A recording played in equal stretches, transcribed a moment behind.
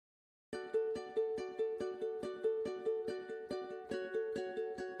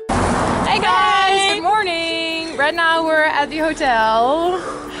Hey guys, good morning. Right now we're at the hotel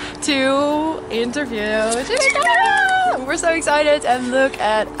to interview Kagawa. We're so excited and look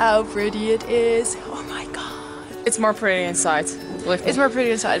at how pretty it is. Oh my god. It's more pretty inside. It's more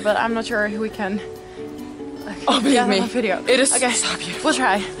pretty inside, but I'm not sure we can believe me. On video. It is okay. so beautiful. We'll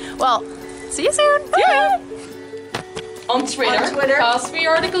try. Well, see you soon. Yeah. On Twitter. Because we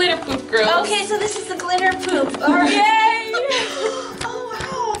are the glitter poop girls. Okay, so this is the glitter poop. All right. Yay! Oh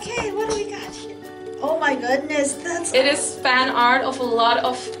wow. Okay, what do we got here? Oh my goodness, that's. It is fan art of a lot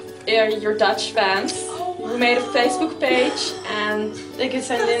of your Dutch fans. Oh, wow. We made a Facebook page and They can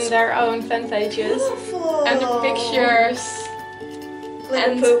send in their own fan pages. Beautiful. and the pictures.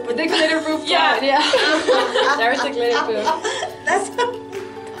 Glitter And poop. the glitter poop. Yeah. There's the glitter poop.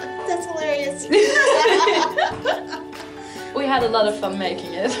 That's hilarious. We had a lot of fun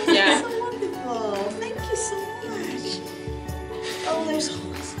making it. Yeah. So wonderful. Thank you so much. Oh, there's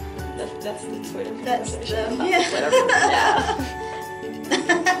always. That's the Twitter. That's conversation. the. Yeah. Whatever. Yeah.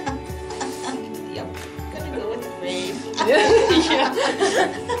 Yep. Gonna go with the fave. Ja.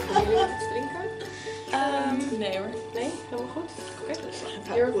 Nee hoor. Nee? Helemaal goed? Oké.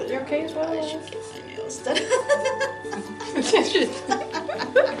 You're okay as well? I should get my nails done.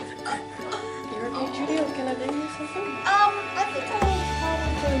 You're okay, Judy? Or can I do you something? I think I'll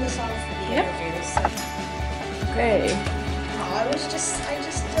probably turn this off for the interview. So. Okay. Oh, I just.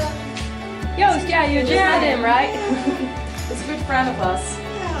 Joost, yeah, you just met him, right? It's a good friend of us.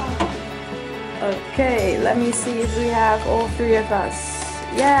 Yeah. Okay, let me see if we have all three of us.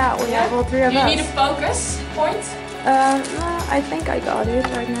 Yeah, we have all three of You us. need a focus point? I think I got it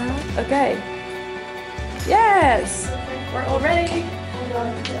right now. Okay. Yes! We're all ready. Hold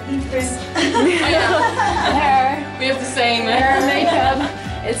on. Let me print. Oh, yeah. Hair. We have the same. Hair and makeup.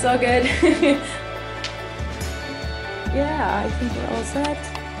 It's all good. Yeah, I think we're all set.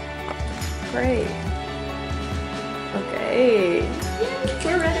 Great. Okay.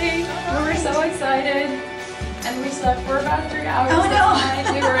 We're ready. We're so excited. And we slept for about 3 hours Oh, no. last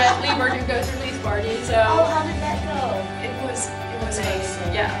night. We were at Lieber to go to Lee's party, so Oh, how did that go? it was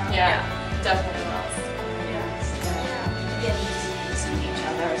Amazing. Yeah. Definitely not. Getting to see each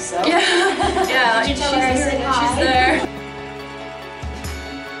other, so. Yeah, Did you tell her I said hi? she's there.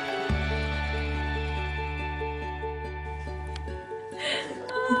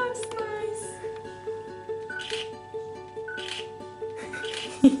 Oh, it's nice.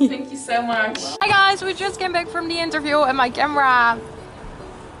 Thank you so much. Hi guys, we just came back from the interview and my camera,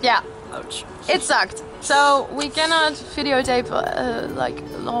 yeah, it sucked. So we cannot videotape like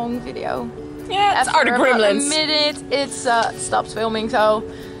a long video. Yeah, it's After Art of about a Gremlins. minute, it's stopped filming. So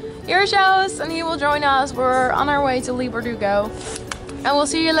here's Joost and he will join us. We're on our way to Lieberdugo. And we'll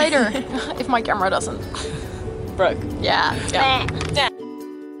see you later if my camera doesn't. Broke. Yeah. Yeah.